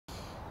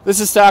This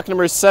is stock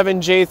number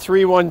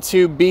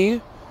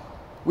 7J312B.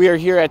 We are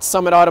here at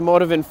Summit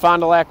Automotive in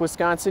Fond du Lac,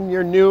 Wisconsin,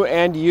 your new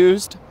and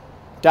used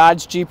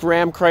Dodge, Jeep,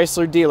 Ram,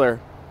 Chrysler dealer.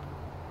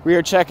 We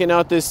are checking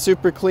out this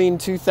super clean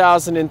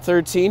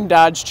 2013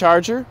 Dodge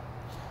Charger.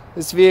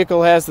 This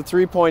vehicle has the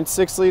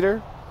 3.6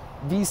 liter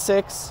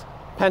V6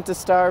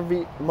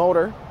 Pentastar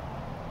motor.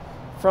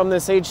 From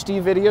this HD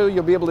video,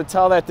 you'll be able to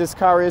tell that this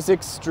car is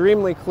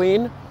extremely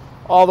clean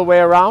all the way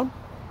around.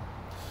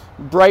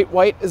 Bright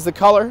white is the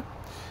color.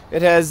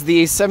 It has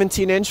the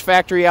 17-inch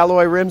factory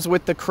alloy rims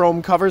with the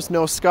chrome covers,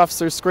 no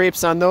scuffs or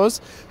scrapes on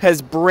those.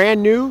 Has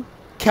brand new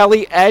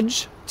Kelly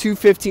Edge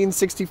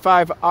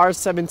 215/65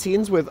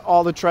 R17s with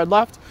all the tread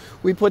left.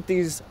 We put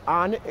these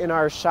on in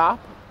our shop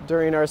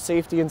during our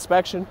safety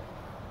inspection.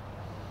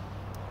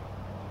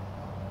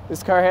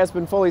 This car has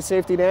been fully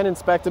safetied and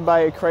inspected by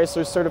a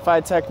Chrysler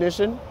certified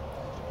technician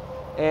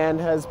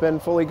and has been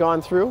fully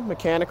gone through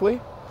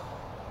mechanically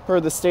per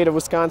the state of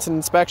Wisconsin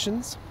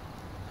inspections.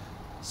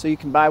 So you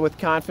can buy with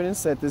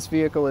confidence that this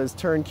vehicle is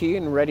turnkey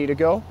and ready to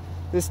go.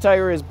 This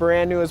tire is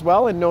brand new as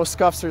well and no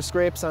scuffs or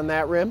scrapes on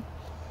that rim.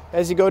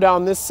 As you go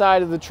down this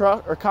side of the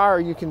truck or car,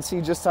 you can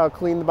see just how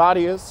clean the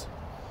body is,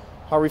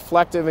 how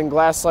reflective and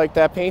glass-like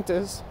that paint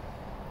is.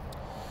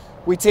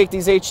 We take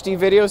these HD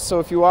videos, so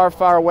if you are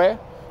far away,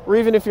 or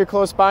even if you're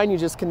close by and you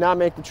just cannot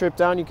make the trip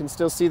down, you can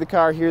still see the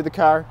car, hear the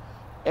car,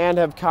 and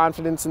have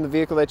confidence in the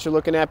vehicle that you're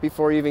looking at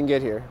before you even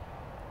get here.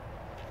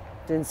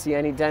 Didn't see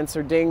any dents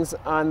or dings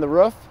on the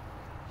roof.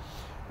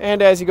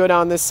 And as you go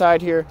down this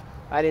side here,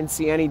 I didn't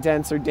see any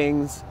dents or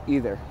dings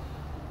either.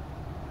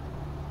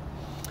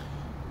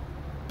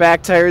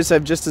 Back tires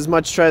have just as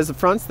much tread as the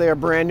fronts. They are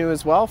brand new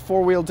as well.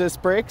 Four-wheel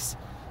disc brakes.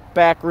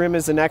 Back rim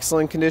is in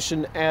excellent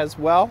condition as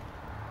well.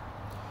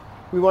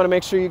 We want to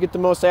make sure you get the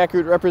most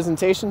accurate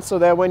representation so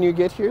that when you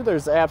get here,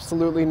 there's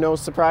absolutely no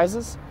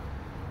surprises.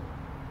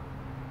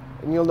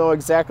 And you'll know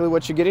exactly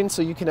what you're getting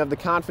so you can have the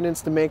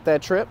confidence to make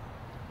that trip,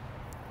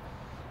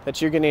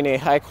 that you're getting a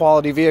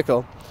high-quality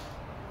vehicle.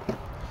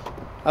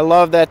 I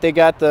love that they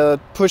got the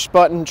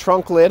push-button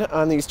trunk lid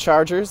on these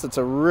Chargers. It's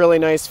a really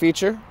nice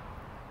feature.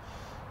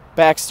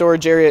 Back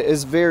storage area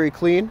is very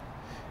clean.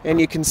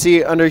 And you can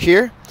see under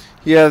here,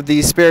 you have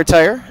the spare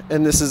tire,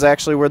 and this is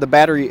actually where the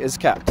battery is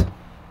kept.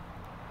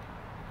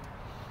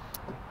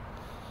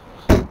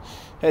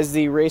 Has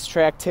the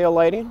Racetrack tail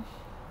lighting.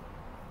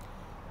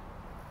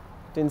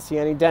 Didn't see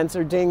any dents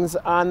or dings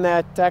on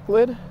that deck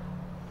lid.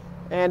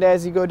 And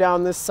as you go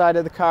down this side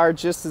of the car,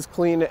 just as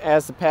clean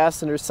as the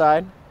passenger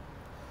side.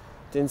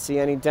 Didn't see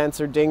any dents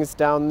or dings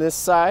down this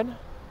side.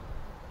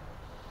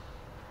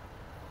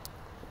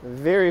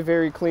 Very,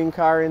 very clean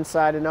car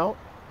inside and out.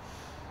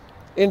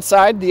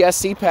 Inside, the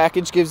SC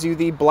package gives you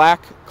the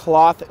black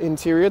cloth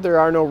interior. There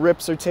are no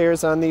rips or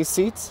tears on these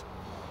seats.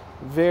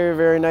 Very,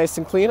 very nice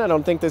and clean. I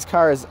don't think this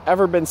car has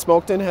ever been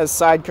smoked in. Has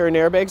side curtain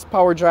airbags,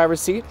 power driver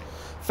seat,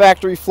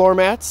 factory floor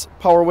mats,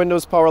 power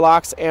windows, power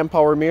locks, and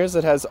power mirrors.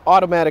 It has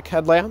automatic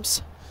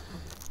headlamps.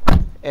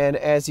 And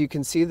as you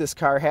can see, this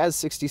car has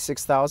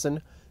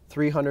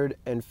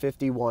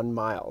 66,351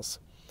 miles.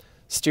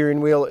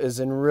 Steering wheel is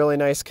in really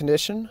nice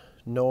condition.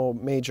 No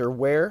major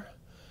wear.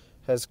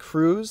 Has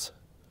cruise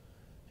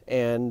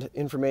and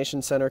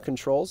information center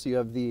controls. You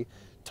have the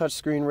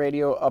touchscreen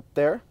radio up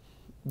there,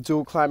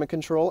 dual climate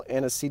control,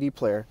 and a CD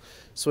player.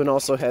 So it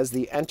also has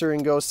the enter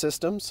and go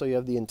system. So you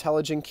have the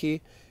intelligent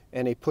key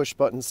and a push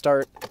button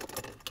start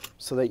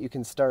so that you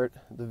can start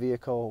the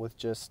vehicle with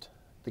just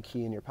the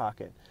key in your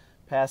pocket.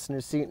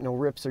 Passenger seat, no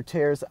rips or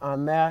tears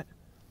on that.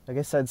 Like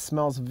I said,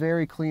 smells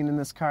very clean in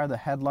this car. The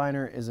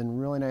headliner is in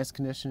really nice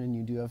condition and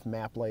you do have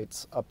map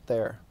lights up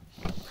there.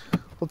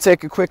 We'll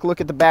take a quick look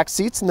at the back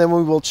seats and then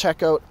we will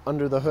check out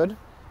under the hood.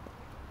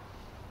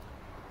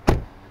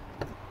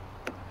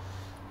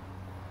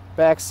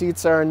 Back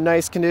seats are in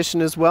nice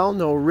condition as well,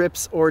 no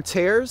rips or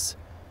tears.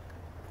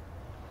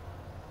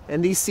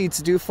 And these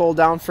seats do fold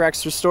down for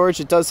extra storage.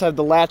 It does have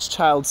the latch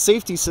child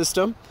safety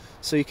system,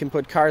 so you can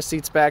put car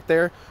seats back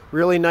there.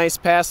 Really nice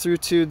pass through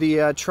to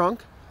the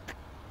trunk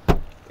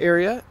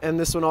area, and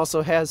this one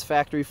also has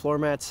factory floor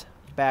mats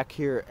back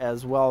here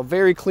as well.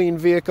 Very clean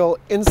vehicle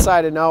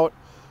inside and out.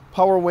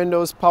 Power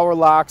windows, power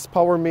locks,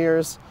 power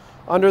mirrors.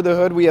 Under the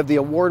hood we have the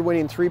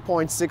award-winning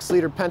 3.6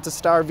 liter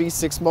Pentastar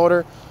V6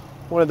 motor.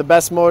 One of the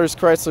best motors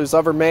Chrysler's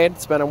ever made.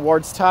 It's been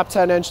awards top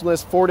 10 engine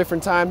list 4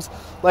 different times.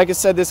 Like I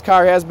said, this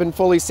car has been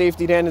fully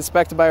safetied and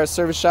inspected by our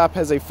service shop,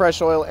 has a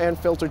fresh oil and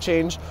filter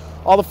change.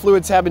 All the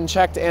fluids have been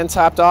checked and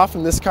topped off,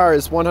 and this car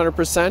is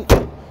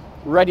 100%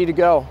 ready to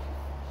go.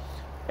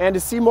 And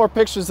to see more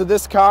pictures of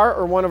this car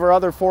or one of our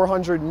other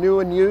 400 new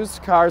and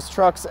used cars,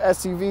 trucks,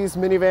 SUVs,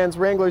 minivans,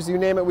 Wranglers, you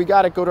name it, we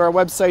got it. Go to our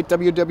website,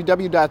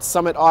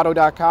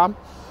 www.summitauto.com.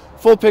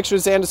 Full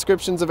pictures and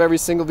descriptions of every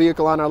single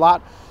vehicle on our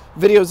lot.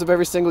 Videos of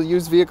every single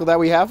used vehicle that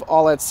we have,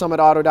 all at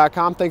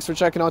summitauto.com. Thanks for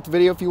checking out the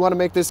video. If you want to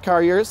make this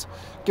car yours,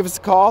 give us a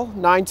call,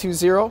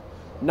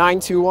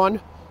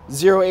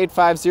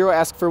 920-921-0850.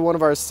 Ask for one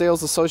of our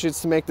sales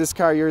associates to make this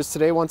car yours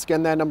today. Once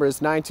again, that number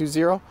is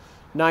 920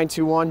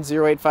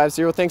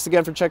 921-0850. Thanks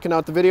again for checking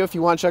out the video. If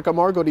you want to check out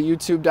more, go to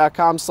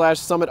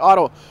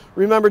youtube.com/summitauto.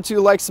 Remember to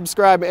like,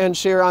 subscribe, and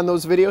share on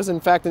those videos. In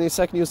fact, in a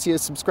second, you'll see a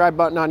subscribe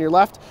button on your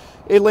left,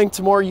 a link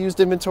to more used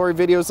inventory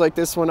videos like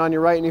this one on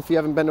your right, and if you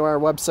haven't been to our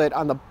website,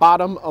 on the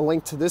bottom, a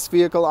link to this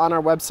vehicle on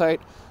our website.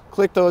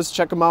 Click those,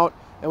 check them out,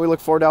 and we look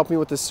forward to helping you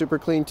with this super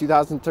clean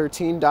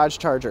 2013 Dodge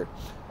Charger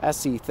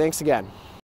SE. Thanks again.